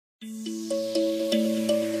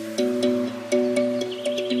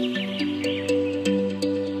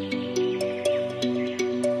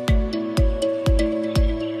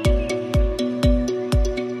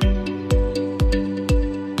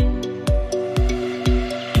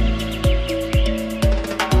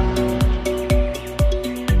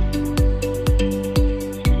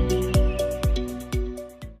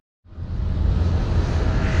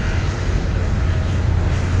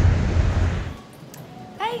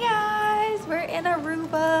guys, we're in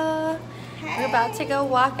Aruba. We're about to go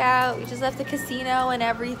walk out. We just left the casino and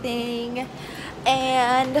everything.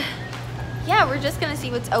 And yeah, we're just gonna see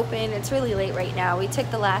what's open. It's really late right now. We took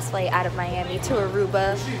the last flight out of Miami to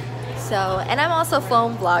Aruba. So, and I'm also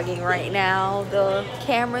phone vlogging right now. The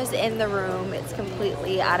camera's in the room. It's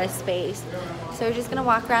completely out of space. So we're just gonna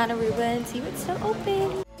walk around Aruba and see what's still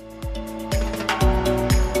open.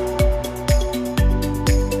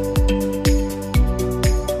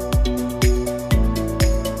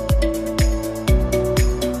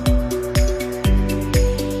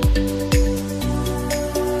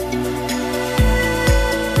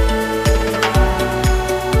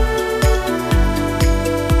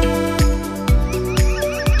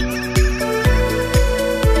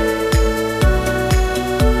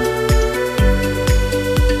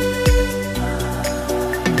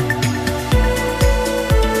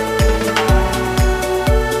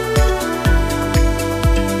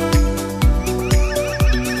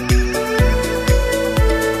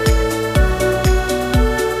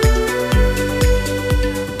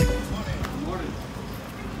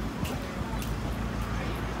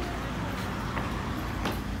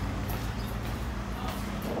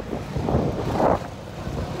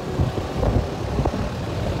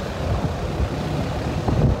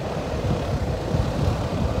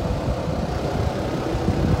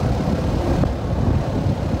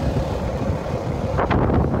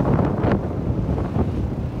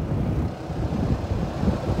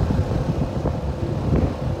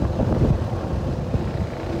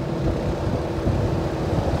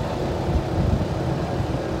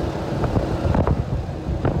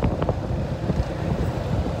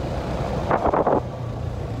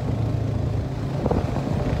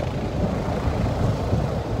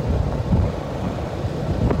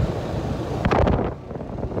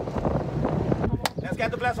 Get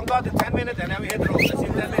the blast on God in 10 minutes and then we hit the road. Let's see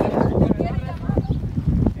 10 minutes.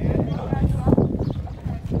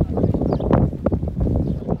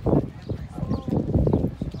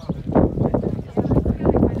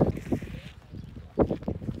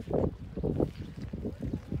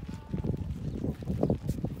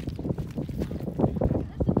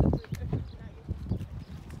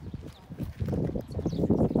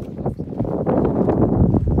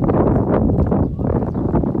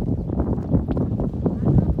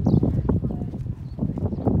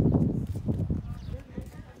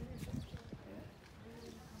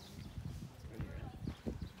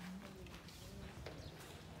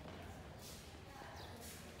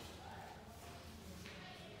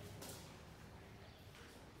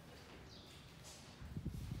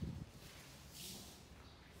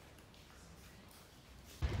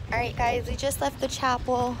 Alright guys, we just left the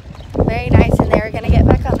chapel. Very nice in there. We're gonna get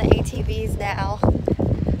back on the ATVs now.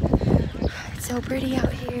 It's so pretty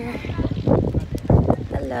out here.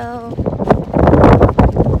 Hello.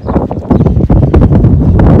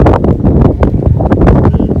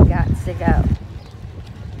 We got to go.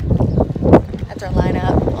 That's our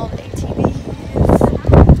lineup. All the ATVs.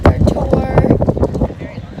 Our tour.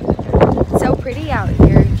 It's so pretty out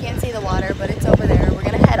here. You can't see the water, but it's over there. We're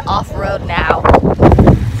gonna head off-road now.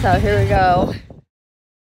 So here we go.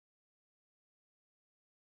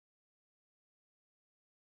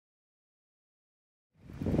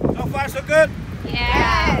 So far so good?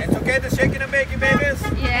 Yeah. It's okay to shaking and baking, babies?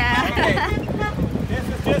 Yeah. Okay. This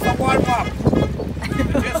is just a warm-up.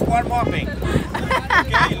 It's just warm-upping.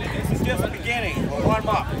 Okay, this is just the beginning. We'll warm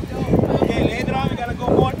up. Okay, later on we're gonna go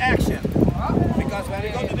more action. Because when we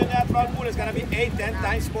go to the natural pool, it's gonna be 8-10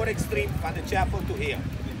 times more extreme from the chapel to here.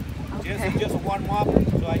 Okay. Just a warm-up,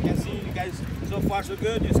 so I can see you guys so far so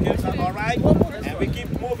good. Your skills are alright. And we keep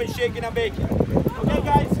moving, shaking and baking. Okay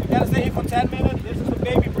guys, you gotta stay here for 10 minutes. This is the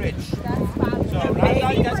baby bridge. So right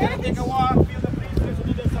now you guys gotta take a walk, feel the breeze, listen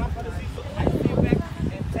to the sound for the sea. So I see you back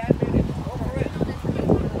in 10 minutes. Go for it.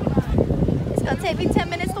 It's gonna take me 10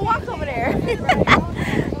 minutes to walk over there.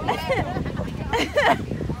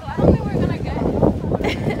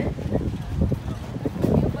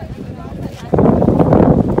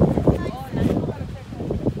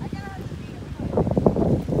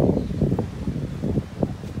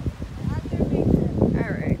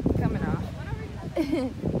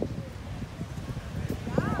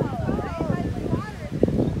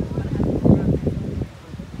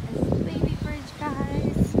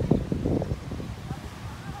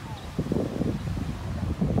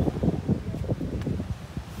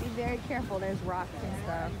 Careful, there's rocks and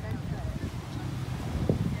stuff.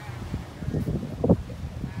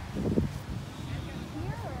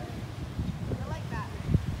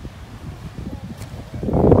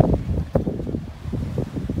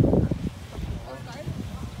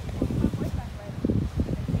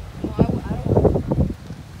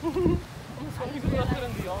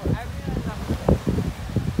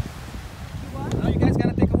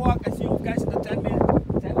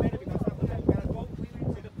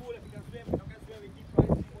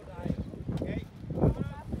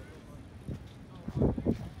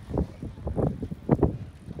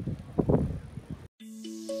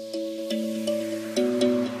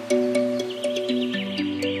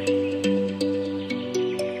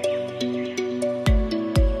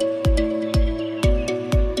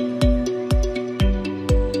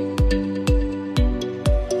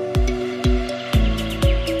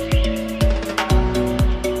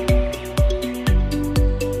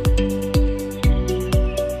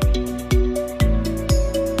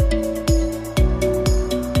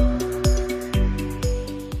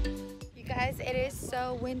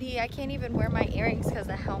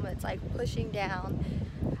 pushing down.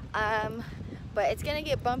 But it's gonna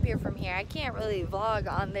get bumpier from here. I can't really vlog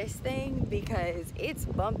on this thing because it's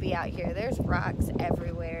bumpy out here. There's rocks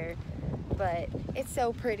everywhere, but it's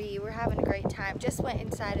so pretty. We're having a great time. Just went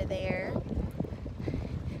inside of there.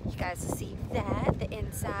 You guys will see that, the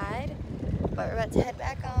inside. But we're about to head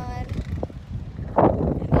back on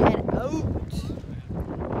and head out.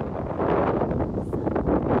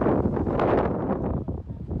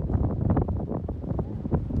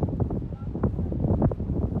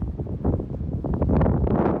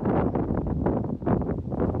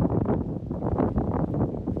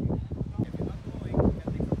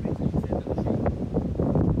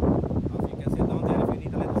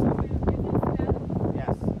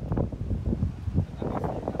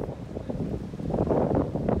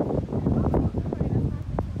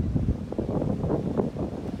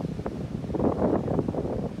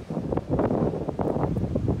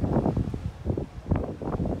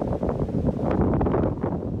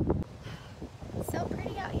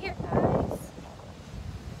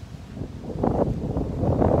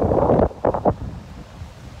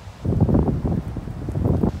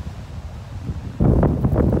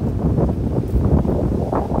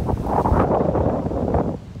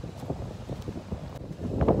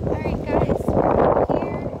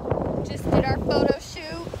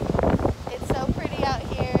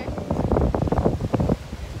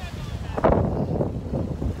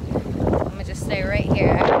 Stay right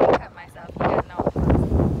here. I already cut myself. You guys know.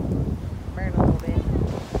 Burn a little bit.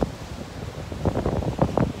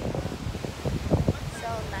 So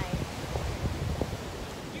nice.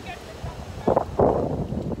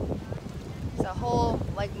 There's a whole,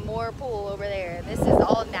 like, more pool over there. This is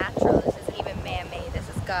all natural. This isn't even man-made. This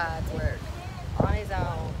is God's work on his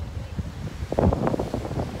own.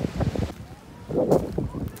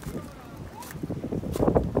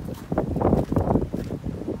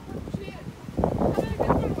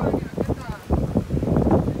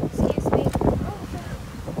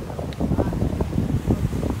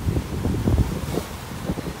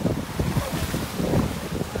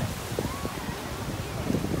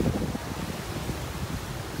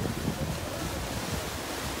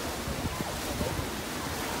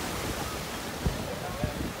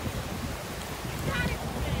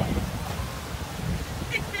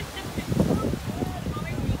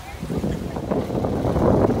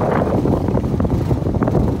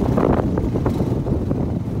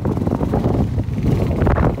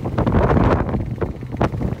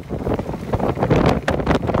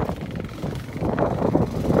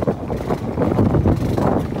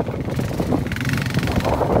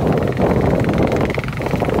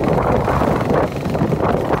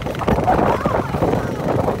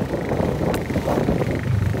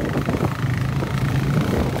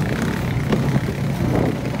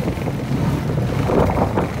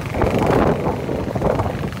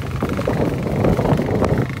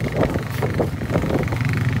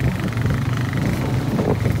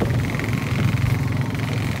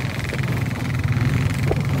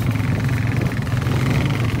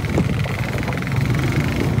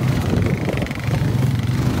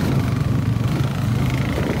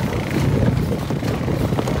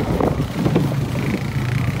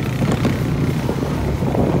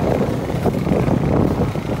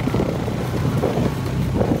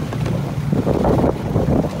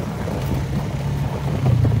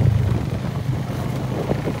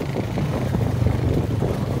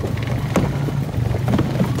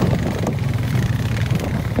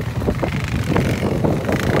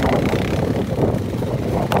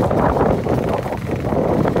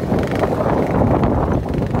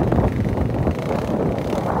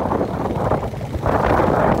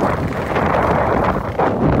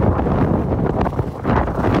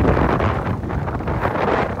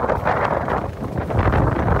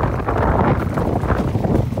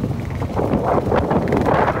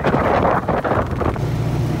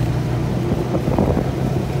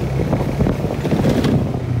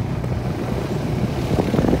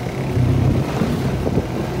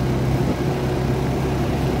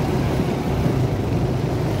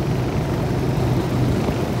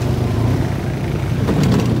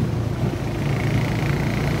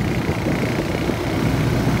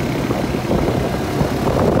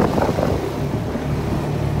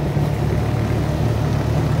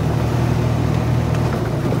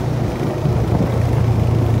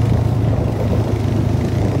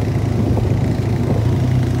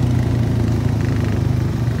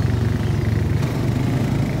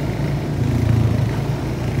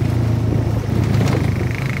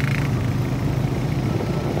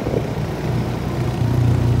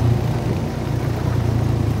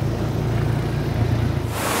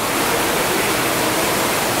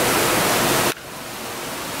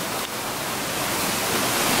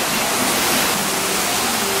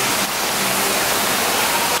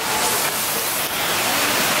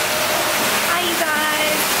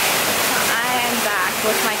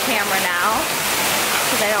 camera now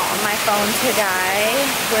because I don't want my phone to die.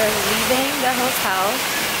 We're leaving the hotel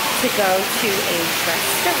to go to a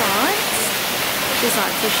restaurant. Just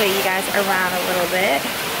wanted to show you guys around a little bit.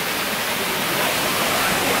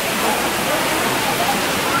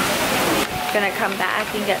 Gonna come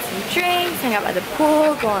back and get some drinks, hang out by the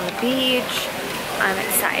pool, go on the beach. I'm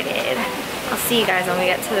excited. I'll see you guys when we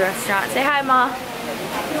get to the restaurant. Say hi, Ma.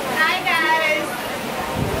 Hi, guys.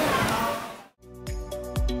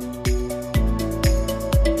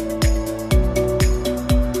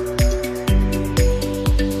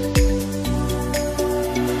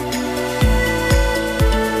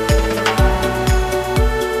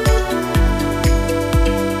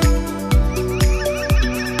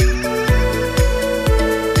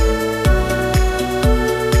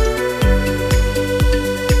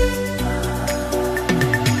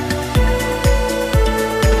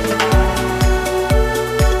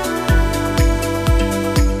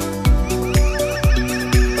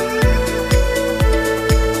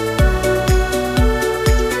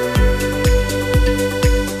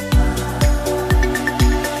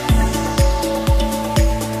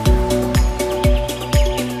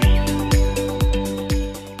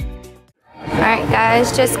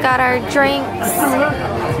 Guys, just got our drinks,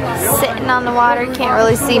 sitting on the water. Can't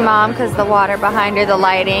really see Mom because the water behind her, the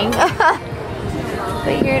lighting.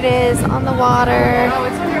 But here it is on the water.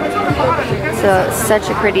 So it's such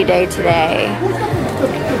a pretty day today.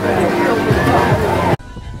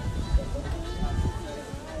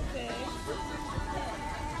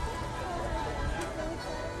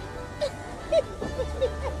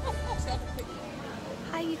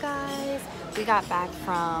 Hi you guys. We got back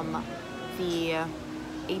from the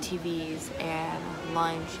ATVs and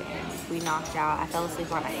lunch and we knocked out. I fell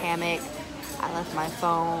asleep on a hammock. I left my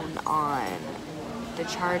phone on the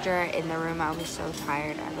charger in the room. I was so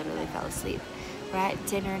tired, I literally fell asleep. We're at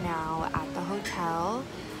dinner now at the hotel.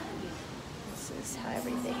 This is how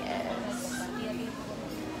everything is.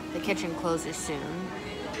 The kitchen closes soon,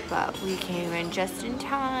 but we came in just in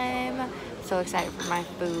time. So excited for my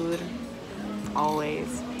food,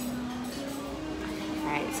 always.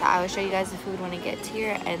 Alright, so I will show you guys the food when it gets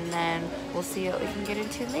here, and then we'll see what we can get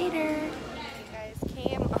into later. You guys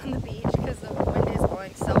came on the beach because the wind is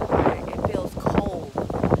blowing so hard. It feels cold.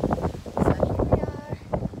 So here we are.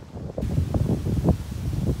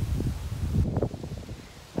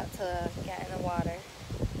 About to get in the water.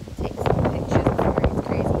 Take some pictures before it's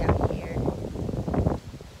crazy out here.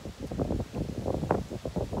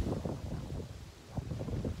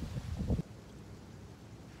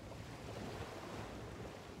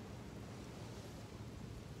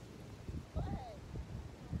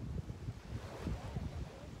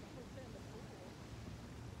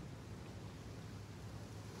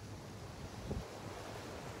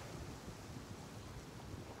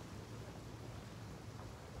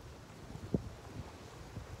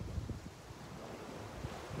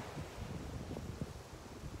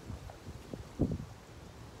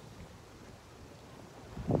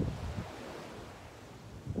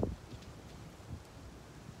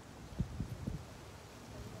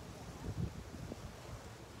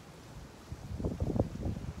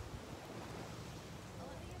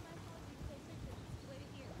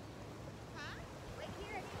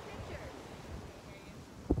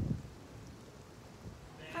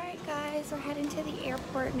 Guys, we're heading to the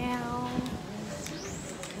airport now.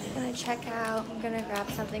 I'm gonna check out. I'm gonna grab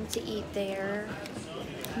something to eat there.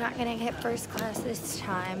 I'm not gonna get first class this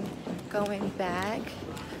time going back,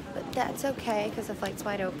 but that's okay because the flight's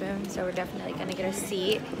wide open, so we're definitely gonna get a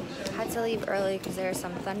seat. Had to leave early because there are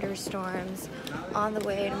some thunderstorms on the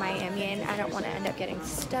way to Miami and I don't want to end up getting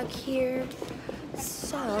stuck here.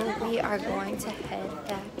 So we are going to head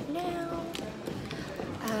back now.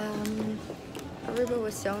 Aruba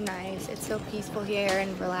was so nice. It's so peaceful here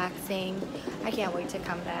and relaxing. I can't wait to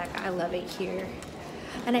come back. I love it here.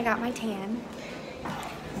 And I got my tan,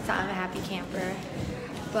 so I'm a happy camper.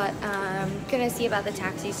 But I'm gonna see about the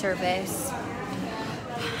taxi service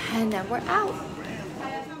and then we're out.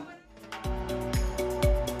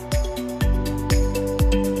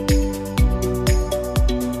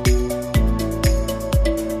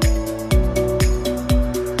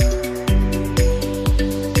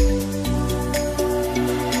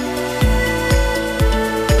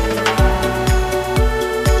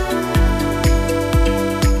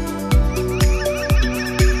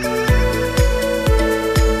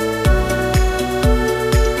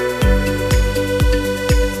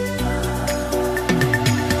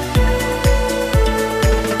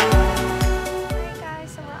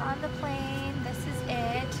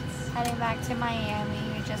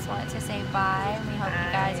 just wanted to say bye. We hope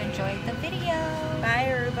you guys enjoyed the video. Bye,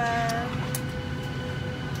 Aruba.